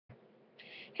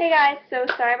Hey guys, so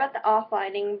sorry about the off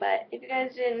lighting, but if you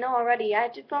guys didn't know already, I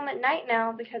have to film at night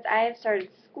now because I have started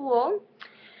school.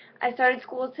 I started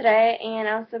school today, and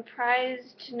I was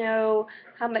surprised to know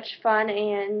how much fun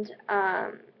and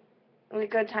really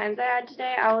good times I had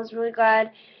today. I was really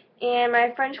glad. And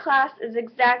my French class is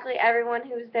exactly everyone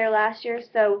who was there last year,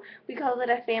 so we called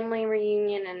it a family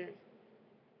reunion, and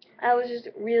I was just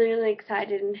really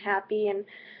excited and happy. And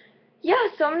yeah,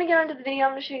 so I'm going to get onto the video.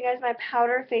 I'm going to show you guys my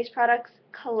powder face products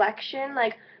collection,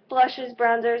 like blushes,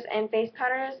 bronzers, and face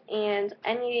powders, and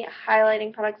any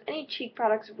highlighting products, any cheek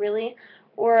products really,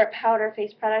 or powder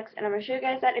face products. And I'm going to show you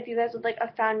guys that if you guys would like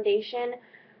a foundation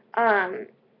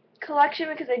collection,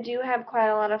 because I do have quite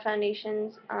a lot of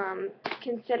foundations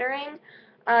considering,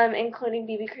 including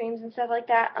BB creams and stuff like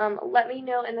that. Let me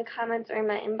know in the comments or in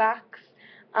my inbox.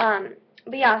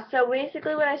 But yeah, so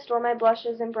basically what I store my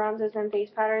blushes and bronzers and face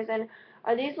powders in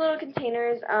are these little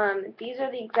containers. These are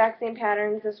the exact same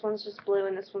patterns. This one's just blue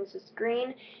and this one's just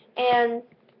green. And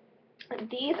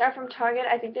these are from Target.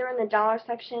 I think they were in the dollar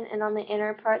section, and on the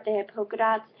inner part they had polka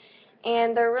dots.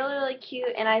 And they're really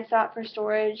cute, and I thought for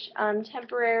storage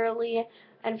temporarily,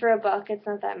 and for $1 it's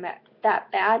not that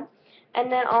bad. And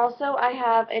then also I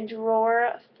have a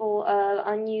drawer full of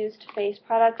unused face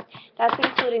products. That's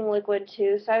including liquid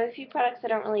too. So I have a few products I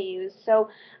don't really use. So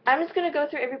I'm just going to go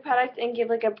through every product and give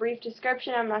like a brief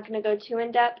description. I'm not going to go too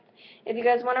in depth. If you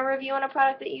guys want to review on a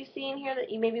product that you see in here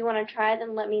that you maybe want to try,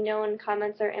 then let me know in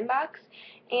comments or inbox.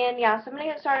 And yeah, so I'm going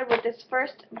to get started with this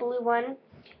first blue one.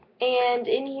 And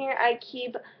in here I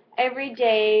keep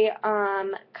everyday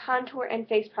contour and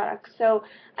face products. So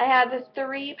I have the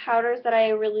 3 powders that I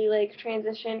really like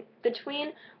transition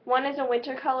between. One is a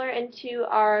winter color and 2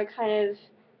 are kind of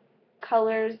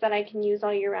colors that I can use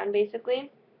all year round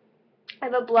basically. I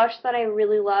have a blush that I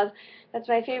really love. That's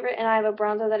my favorite, and I have a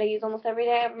bronzer that I use almost every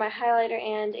day. I have my highlighter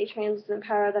and a translucent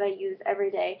powder that I use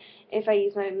every day if I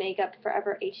use my Makeup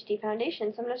Forever HD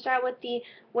foundation. So I'm going to start with the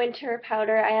winter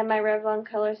powder. I have my Revlon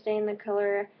Color Stay in the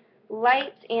color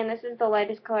Light, and this is the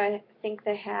lightest color I think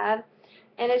they have.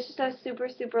 And it's just a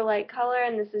super light color,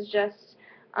 and this is just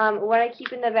what I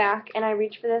keep in the back, and I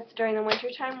reach for this during the winter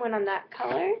time when I'm that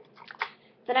color.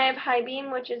 Then I have High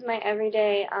Beam, which is my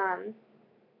everyday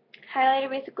highlighter.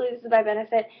 Basically, this is by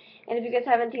Benefit, and if you guys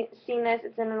haven't seen this,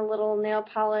 it's in a little nail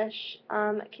polish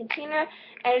container,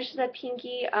 and it's just a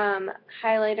pinky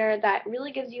highlighter that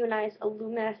really gives you a nice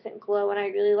luminescent glow, and I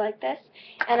really like this,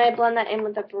 and I blend that in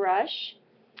with a brush.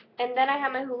 And then I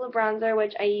have my Hoola bronzer,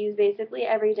 which I use basically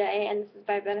every day, and this is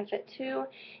by Benefit too,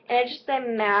 and it's just a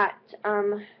matte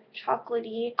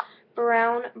chocolatey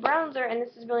brown bronzer, and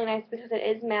this is really nice because it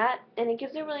is matte, and it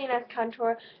gives a really nice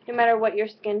contour no matter what your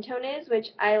skin tone is, which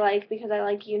I like because I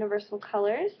like universal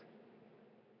colors.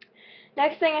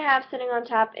 Next thing I have sitting on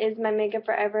top is my Makeup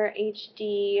Forever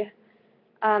HD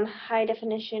High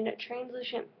Definition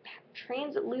Translucent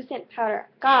Powder.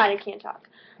 God, I can't talk.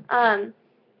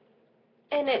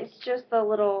 And it's just the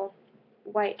little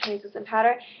white translucent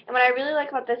powder. And what I really like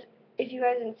about this, if you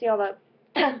guys didn't see all the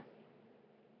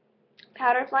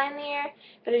powder fly in the air,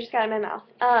 but I just got it in my mouth.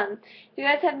 If you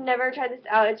guys have never tried this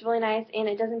out, it's really nice, and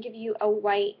it doesn't give you a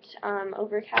white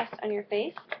overcast on your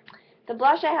face. The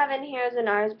blush I have in here is a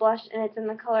NARS blush, and it's in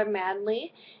the color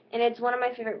Madly, and it's one of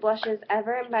my favorite blushes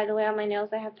ever. And by the way, on my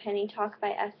nails I have Penny Talk by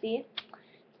Essie.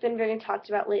 It's been very talked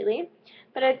about lately.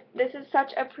 But this is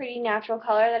such a pretty natural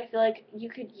color that I feel like you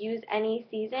could use any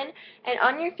season. And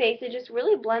on your face, it just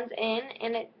really blends in,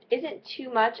 and it isn't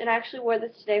too much. And I actually wore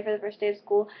this today for the first day of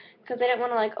school because I didn't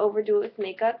want to like overdo it with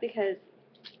makeup, because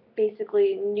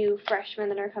basically new freshmen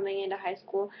that are coming into high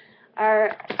school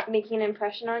are making an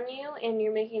impression on you, and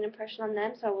you're making an impression on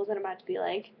them, so I wasn't about to be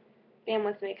like, bam,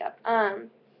 with makeup.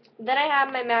 Then I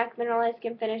have my MAC Mineralized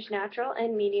Skin Finish Natural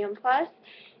and Medium Plus,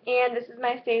 and this is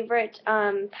my favorite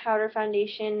powder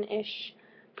foundation-ish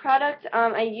product.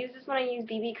 I use this when I use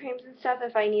BB creams and stuff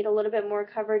if I need a little bit more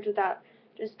coverage without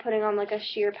just putting on like a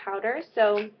sheer powder.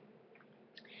 So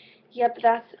yep,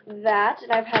 that's that,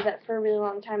 and I've had that for a really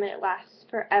long time, and it lasts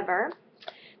forever.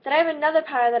 Then I have another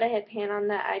powder that I hit pan on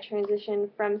that I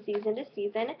transition from season to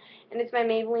season, and it's my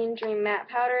Maybelline Dream Matte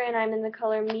Powder, and I'm in the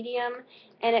color Medium,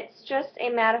 and it's just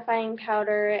a mattifying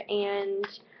powder, and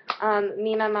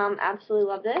me and my mom absolutely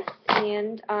love this,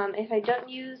 and if I don't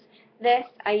use this,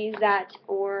 I use that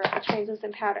or a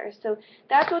translucent powder. So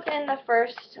that's what's in the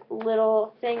first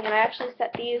little thing, and I actually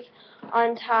set these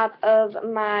on top of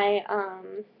my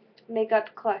makeup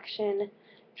collection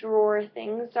drawer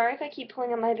thing. Sorry if I keep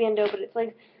pulling on my bandeau, but it's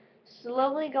like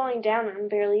slowly going down and I'm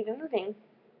barely even moving.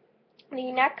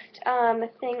 The next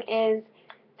thing is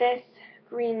this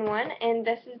green one, and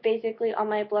this is basically all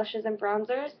my blushes and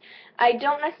bronzers. I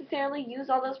don't necessarily use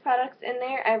all those products in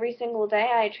there every single day.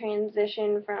 I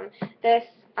transition from this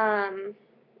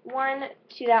one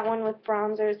to that one with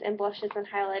bronzers and blushes and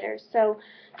highlighters. So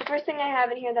the first thing I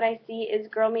have in here that I see is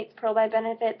Girl Meets Pearl by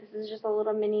Benefit. This is just a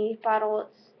little mini bottle.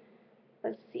 It's,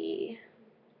 let's see,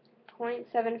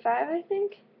 0.75 I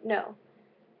think? No.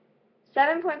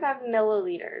 7.5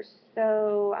 milliliters.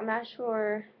 So I'm not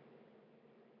sure.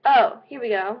 Oh, here we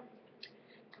go.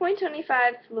 0.25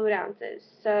 fluid ounces.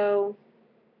 So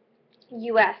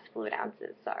US fluid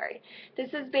ounces, sorry.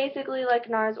 This is basically like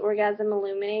NARS Orgasm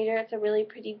Illuminator. It's a really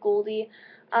pretty goldy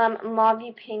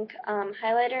mauvey pink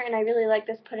highlighter, and I really like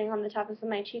this putting on the top of some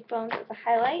of my cheekbones as a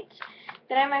highlight.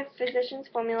 Then I have my Physicians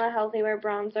Formula Healthy Wear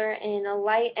Bronzer in a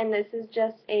light, and this is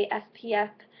just a SPF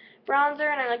bronzer,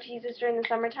 and I like to use this during the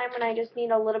summertime when I just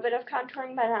need a little bit of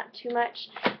contouring but not too much,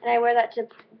 and I wear that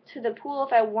to the pool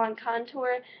if I want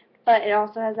contour, but it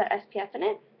also has that SPF in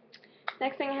it.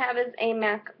 Next thing I have is a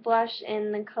MAC blush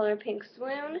in the color Pink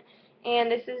Swoon,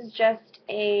 and this is just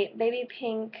a baby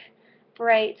pink,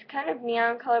 bright, kind of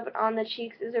neon color, but on the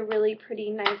cheeks is a really pretty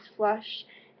nice flush,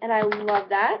 and I love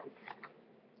that.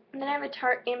 And then I have a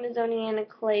Tarte Amazonian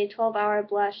Clay 12-Hour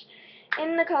Blush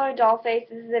in the color Dollface.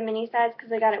 This is a mini size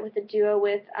because I got it with a duo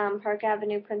with Park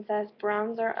Avenue Princess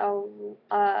Bronzer,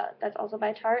 that's also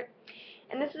by Tarte.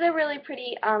 And this is a really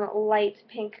pretty light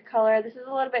pink color. This is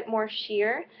a little bit more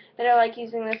sheer, but I like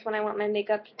using this when I want my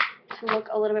makeup to look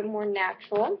a little bit more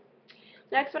natural.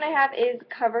 Next one I have is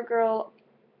CoverGirl,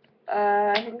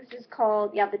 I think this is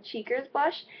called, the Cheekers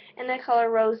blush in the color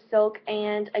Rose Silk,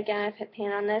 and again I've hit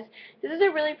pan on this. This is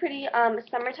a really pretty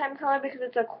summertime color because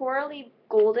it's a corally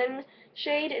golden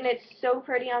shade, and it's so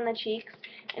pretty on the cheeks.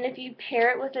 And if you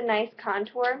pair it with a nice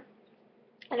contour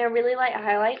and a really light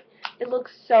highlight, it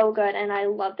looks so good, and I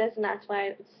love this, and that's why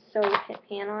it's so hit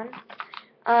pan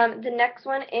on. The next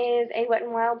one is a Wet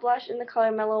n Wild blush in the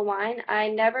color Mellow Wine. I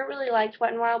never really liked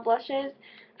Wet n Wild blushes.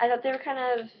 I thought they were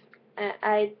kind of,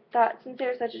 I thought since they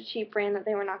were such a cheap brand that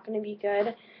they were not going to be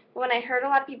good. But when I heard a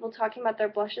lot of people talking about their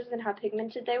blushes and how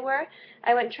pigmented they were,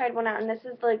 I went and tried one out, and this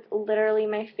is like literally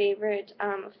my favorite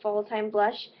fall time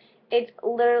blush. It's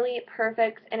literally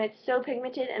perfect, and it's so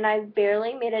pigmented, and I've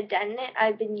barely made a dent in it.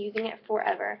 I've been using it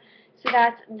forever. So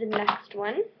that's the next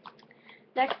one.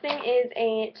 Next thing is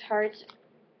a Tarte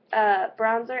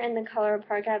bronzer in the color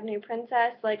Park Avenue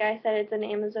Princess. Like I said, it's an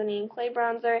Amazonian clay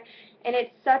bronzer, and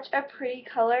it's such a pretty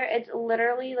color. It's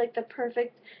literally like the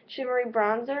perfect shimmery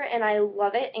bronzer, and I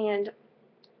love it, and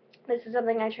this is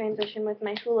something I transition with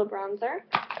my Hoola bronzer.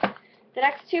 The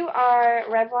next two are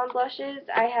Revlon blushes.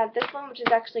 I have this one, which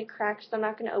is actually cracked, so I'm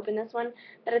not going to open this one,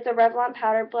 but it's a Revlon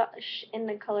powder blush in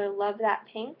the color Love That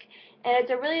Pink, and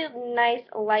it's a really nice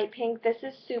light pink. This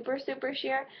is super, super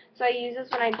sheer, so I use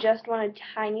this when I just want a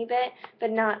tiny bit,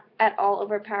 but not at all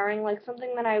overpowering, like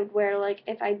something that I would wear like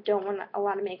if I don't want a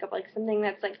lot of makeup, like something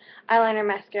that's like eyeliner,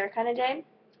 mascara kind of day.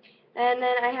 And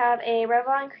then I have a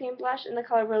Revlon cream blush in the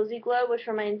color Rosy Glow, which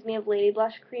reminds me of Lady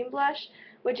Blush cream blush,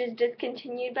 which is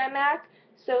discontinued by MAC.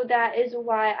 So that is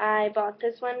why I bought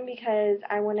this one, because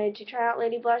I wanted to try out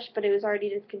Lady Blush, but it was already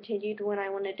discontinued when I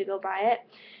wanted to go buy it.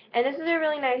 And this is a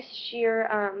really nice sheer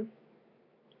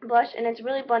blush, and it's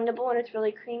really blendable, and it's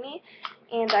really creamy,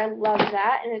 and I love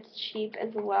that, and it's cheap as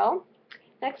well.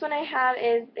 Next one I have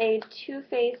is a Too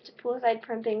Faced Poolside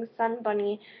Primping Sun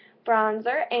Bunny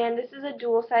bronzer, and this is a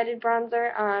dual-sided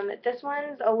bronzer. This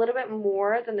one's a little bit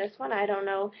more than this one. I don't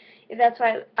know if that's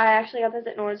why. I actually got this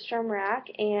at Nordstrom Rack,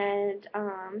 and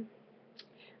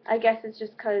I guess it's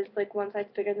just because like one side's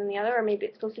bigger than the other, or maybe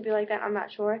it's supposed to be like that, I'm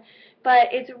not sure. But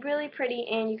it's really pretty,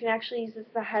 and you can actually use this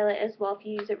as a highlight as well if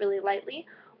you use it really lightly,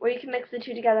 or you can mix the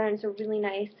two together and it's a really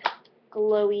nice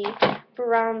glowy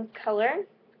bronze color.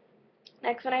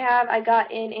 Next one I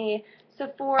got in a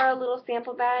Sephora little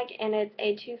sample bag, and it's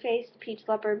a Too Faced Peach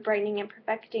Leopard Brightening and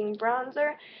Perfecting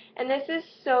Bronzer. And this is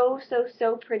so, so,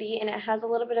 so pretty, and it has a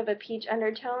little bit of a peach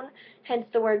undertone, hence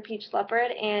the word Peach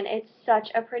Leopard, and it's such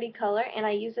a pretty color, and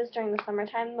I use this during the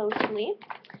summertime mostly.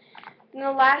 And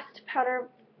the last powder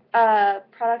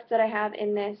product that I have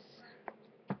in this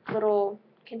little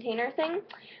container thing,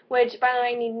 which by the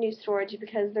way I need new storage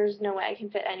because there's no way I can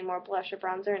fit any more blush or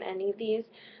bronzer in any of these.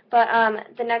 But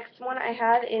the next one I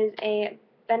have is a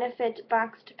Benefit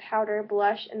Boxed Powder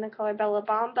Blush in the color Bella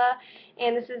Bamba,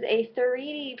 and this is a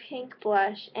 3D pink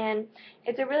blush, and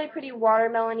it's a really pretty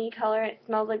watermelon-y color. It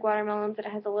smells like watermelons, and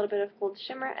it has a little bit of gold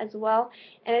shimmer as well,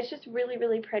 and it's just really,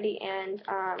 really pretty, and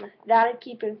that I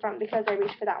keep in front because I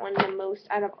reach for that one the most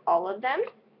out of all of them.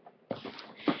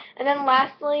 And then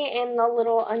lastly, in the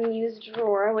little unused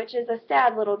drawer, which is a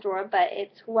sad little drawer, but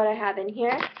it's what I have in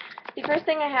here. The first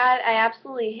thing I had, I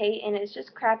absolutely hate, and it's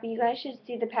just crappy. You guys should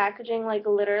see the packaging, like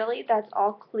literally, that's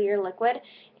all clear liquid,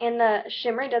 and the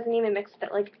shimmer doesn't even mix with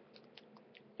it. Like,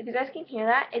 if you guys can hear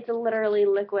that, it's literally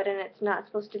liquid, and it's not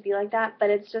supposed to be like that,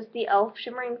 but it's just the e.l.f.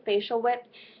 Shimmering Facial Whip,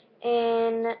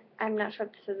 and I'm not sure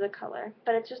if this is a color,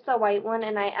 but it's just a white one,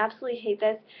 and I absolutely hate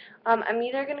this. I'm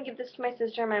either going to give this to my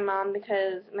sister or my mom,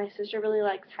 because my sister really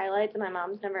likes highlights, and my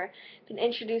mom's never been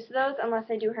introduced to those unless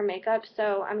I do her makeup,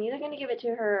 so I'm either going to give it to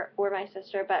her or my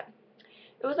sister, but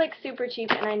it was like super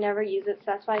cheap, and I never use it, so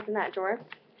that's why it's in that drawer.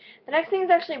 The next thing is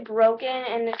actually broken,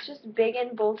 and it's just big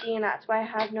and bulky, and that's why I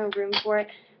have no room for it.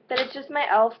 But it's just my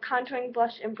e.l.f. Contouring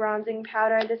Blush and Bronzing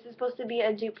Powder. This is supposed to be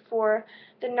a dupe for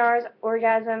the NARS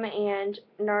Orgasm and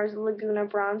NARS Laguna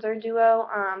Bronzer duo,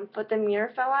 but the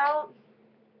mirror fell out.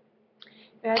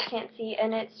 You guys can't see,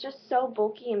 and it's just so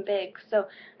bulky and big, so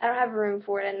I don't have room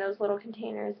for it in those little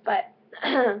containers. But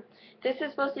this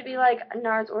is supposed to be like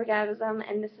NARS Orgasm,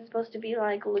 and this is supposed to be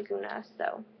like Laguna,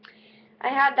 so I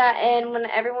had that, and when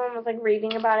everyone was like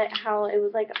raving about it, how it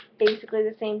was like basically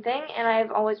the same thing, and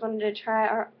I've always wanted to try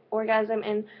our Orgasm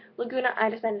and Laguna, I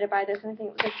decided to buy this, and I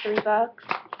think it was like $3.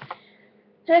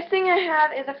 The next thing I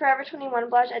have is a Forever 21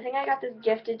 blush. I think I got this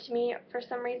gifted to me for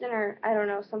some reason, or I don't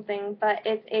know, something, but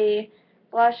it's a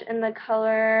blush in the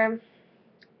color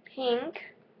pink,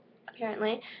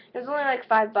 apparently. It was only like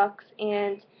 $5,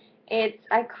 and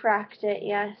I cracked it,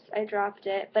 yes, I dropped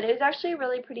it, but it was actually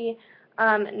really pretty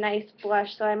nice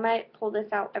blush, so I might pull this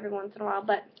out every once in a while,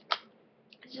 but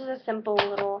it's just a simple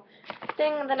little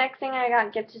thing. The next thing I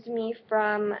got gifted to me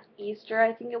from Easter,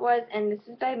 I think it was, and this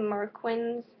is by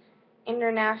Marquin's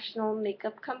International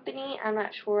Makeup Company. I'm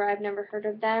not sure, I've never heard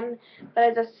of them, but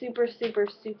it's a super, super,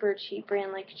 super cheap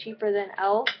brand, like cheaper than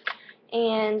e.l.f.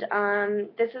 And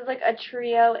this is like a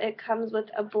trio. It comes with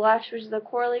a blush, which is a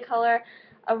corally color,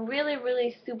 a really,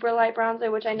 really super light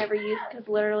bronzer, which I never use because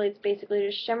literally it's basically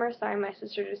just shimmer. Sorry, my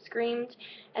sister just screamed.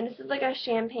 And this is like a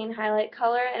champagne highlight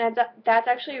color, and that's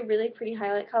actually a really pretty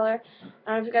highlight color.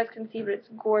 I don't know if you guys can see, but it's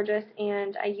gorgeous,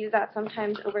 and I use that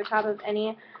sometimes over top of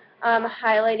any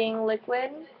highlighting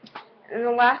liquid. And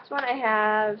the last one I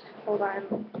have, hold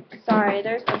on, sorry,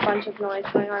 there's a bunch of noise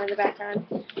going on in the background.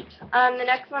 The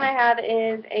next one I have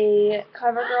is a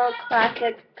CoverGirl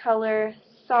Classic Color.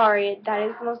 Sorry, that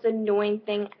is the most annoying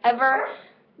thing ever.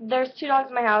 There's 2 dogs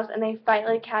in my house, and they fight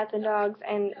like cats and dogs,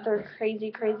 and they're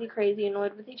crazy, crazy, crazy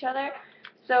annoyed with each other.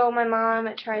 So my mom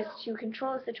tries to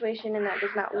control the situation, and that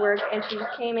does not work, and she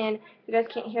just came in. You guys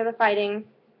can't hear the fighting,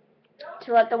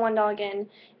 to let the one dog in.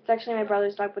 It's actually my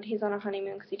brother's dog, but he's on a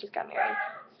honeymoon because he just got married.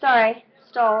 Sorry,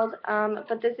 stalled.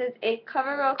 But this is a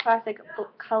CoverGirl Classic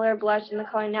Color Blush in the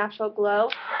color Natural Glow.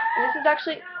 And this is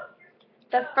actually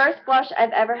the first blush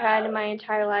I've ever had in my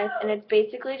entire life, and it's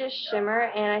basically just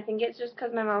shimmer, and I think it's just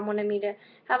because my mom wanted me to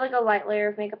have like a light layer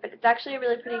of makeup, but it's actually a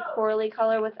really pretty corally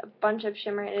color with a bunch of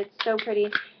shimmer, and it's so pretty,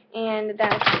 and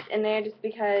that's in there just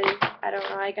because, I don't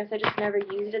know, I guess I just never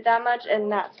used it that much,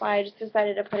 and that's why I just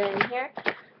decided to put it in here,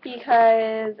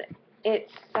 because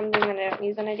it's something that I don't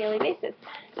use on a daily basis.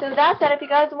 So that's it. If you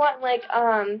guys want, like,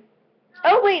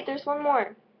 oh wait, there's one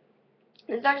more.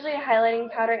 This is actually a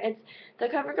highlighting powder. It's the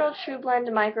CoverGirl True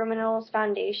Blend Micro Minerals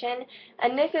Foundation,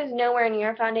 and this is nowhere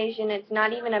near a foundation. It's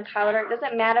not even a powder. It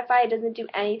doesn't mattify. It doesn't do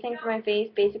anything for my face.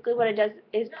 Basically, what it does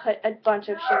is put a bunch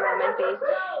of shimmer on my face.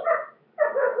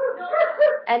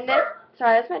 And this,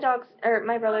 sorry, that's my dog's, or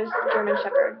my brother's German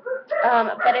Shepherd.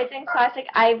 But it's in classic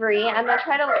ivory. I'm going to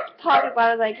try to talk as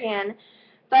loud as I can.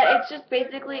 But it's just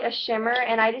basically a shimmer,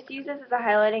 and I just use this as a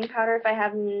highlighting powder if I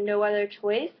have no other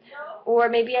choice. Or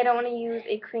maybe I don't want to use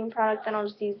a cream product, then I'll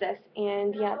just use this.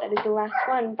 And yeah, that is the last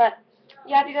one. But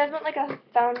yeah, if you guys want like a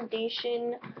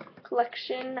foundation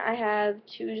collection, I have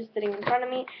 2 just sitting in front of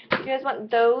me. If you guys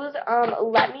want those,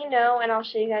 let me know, and I'll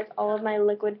show you guys all of my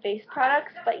liquid face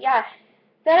products. But yeah,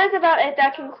 that is about it.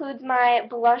 That concludes my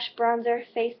blush, bronzer,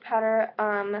 face powder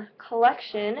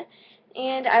collection.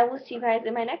 And I will see you guys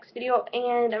in my next video.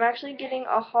 And I'm actually getting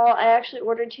a haul. I actually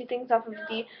ordered 2 things off of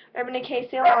the Urban Decay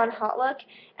sale on HauteLook.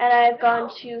 And I've gone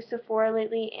to Sephora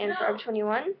lately and Forever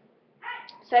 21.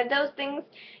 So I have those things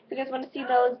if you guys want to see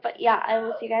those. But yeah, I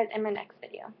will see you guys in my next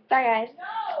video. Bye guys.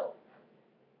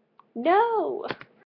 No!